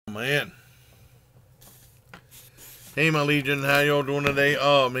Man. Hey, my Legion, how y'all doing today?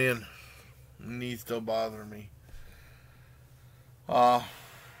 Oh, man. My knees still bothering me. I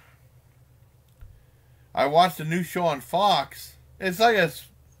watched a new show on Fox. It's like I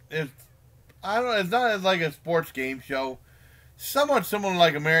don't know, it's not like a sports game show. Somewhat similar to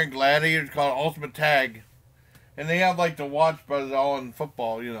like American Gladiators, called Ultimate Tag. And they have like the Watch Brothers all in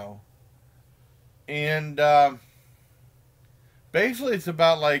football, you know. And basically it's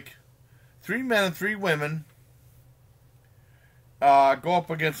about like 3 men and 3 women go up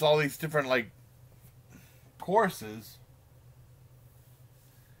against all these different like courses.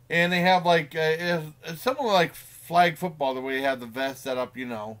 And they have like it's something like flag football, the way they have the vest set up, you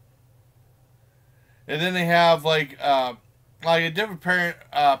know. And then they have like a different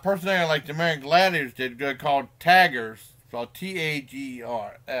personality like the American Gladiators did, called Taggers, spelled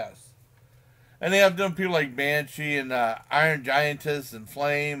Tagrs. And they have different people like Banshee and Iron Giantess and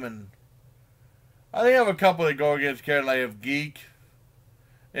Flame, and I think they have a couple that go against characters. They have Geek,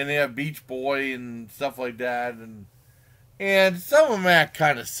 and they have Beach Boy and stuff like that, and some of them act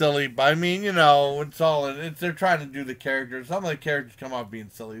kind of silly, but I mean, you know, they're trying to do the characters. Some of the characters come off being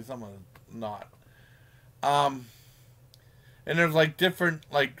silly, some of them not. And there's like different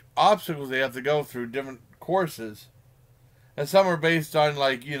like obstacles they have to go through, different courses. And some are based on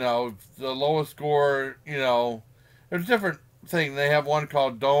like, you know, the lowest score, you know. There's different things. They have one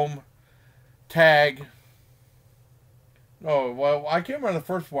called Dome Tag. Oh, well, I can't remember the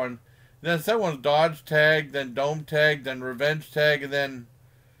first one. Then the second one's Dodge Tag, then Dome Tag, then Revenge Tag, and then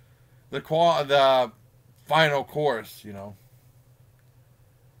the final course, you know.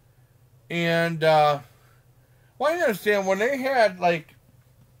 And well, I understand when they had like,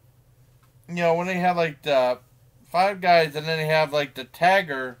 you know, when they had like the 5 guys and then they have like the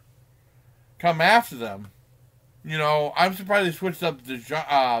tagger come after them. You know, I'm surprised they switched up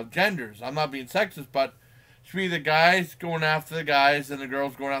the genders. I'm not being sexist, but it should be the guys going after the guys and the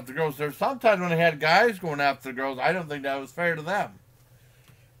girls going after the girls. There's sometimes when they had guys going after the girls, I don't think that was fair to them.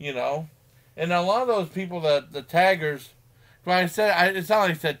 You know, and a lot of those people, the taggers. When I said, it's not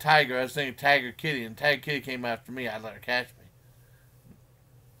like I said Tiger. I was saying Tiger Kitty, and Tiger Kitty came after me. I'd let her catch me.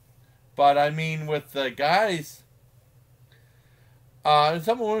 But I mean, with the guys, and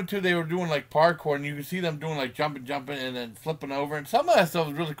some of the women too, they were doing like parkour, and you could see them doing like jumping, and then flipping over. And some of that stuff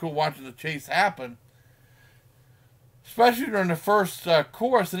was really cool watching the chase happen, especially during the first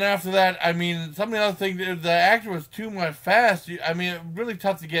course. And after that, I mean, some of the other things, the action was too much fast. I mean, it was really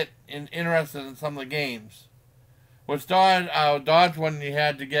tough to get interested in some of the games. With Dodge one, you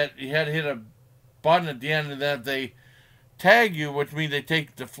had to hit a button at the end, and then if they tag you, which means they take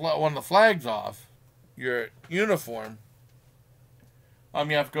one of the flags off your uniform.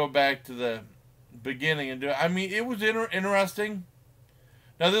 You have to go back to the beginning and do it. I mean, it was interesting.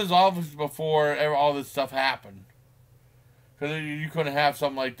 Now, this is obviously before all this stuff happened, because you couldn't have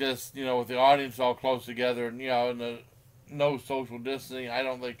something like this, you know, with the audience all close together, and you know, and no social distancing. I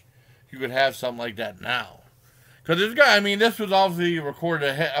don't think you could have something like that now. Because this guy, I mean, this was obviously recorded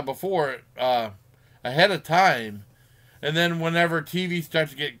ahead of time, and then whenever TV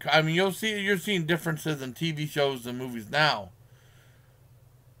starts to get, I mean, you're seeing differences in TV shows and movies now,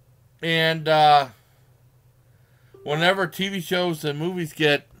 and whenever TV shows and movies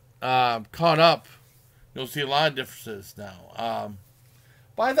get caught up, you'll see a lot of differences now.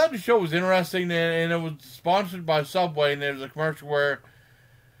 But I thought the show was interesting, and it was sponsored by Subway, and there's a commercial where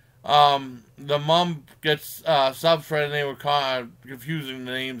the mom gets subs for it, and they were confusing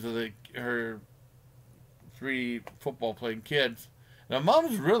the names of her 3 football playing kids. The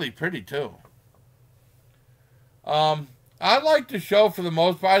mom's really pretty too. I like the show for the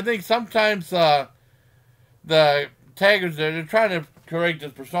most part. I think sometimes the taggers they're trying to correct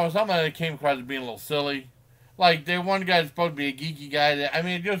this persona. Sometimes they came across as being a little silly. Like one guy's supposed to be a geeky guy. I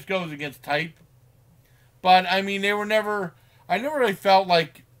mean, it just goes against type. But I mean, I never really felt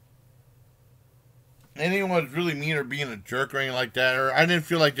like anyone was really mean or being a jerk or anything like that. Or I didn't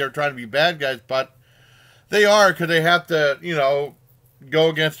feel like they were trying to be bad guys, but they are, because they have to, you know, go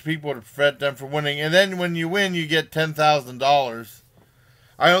against people to prevent them from winning. And then when you win, you get $10,000.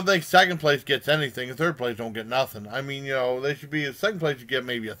 I don't think second place gets anything, and third place don't get nothing. I mean, you know, they should be, second place you get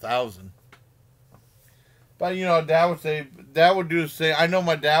maybe $1,000. But, you know, Dad would do the same. I know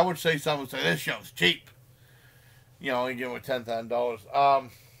my dad would say something, say, this show's cheap. You know, and give him $10,000.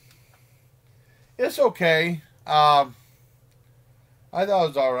 It's okay. I thought it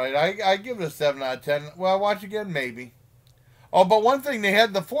was alright. I give it a 7 out of 10. Well, watch again, maybe. Oh, but one thing they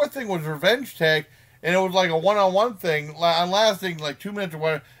had, the 4th thing was Revenge Tag, and it was like a one-on-one thing, lasting like 2 minutes or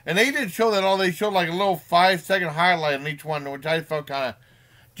whatever. And they didn't show that all. They showed like a little 5-second highlight on each one, which I felt kind of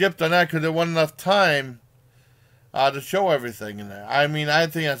gypped on that because there wasn't enough time to show everything in there. I mean, I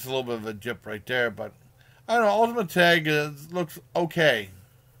think that's a little bit of a gyp right there, but I don't know. Ultimate Tag looks okay.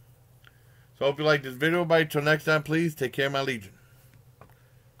 So, hope you like this video. Bye. Till next time, please take care of my Legion.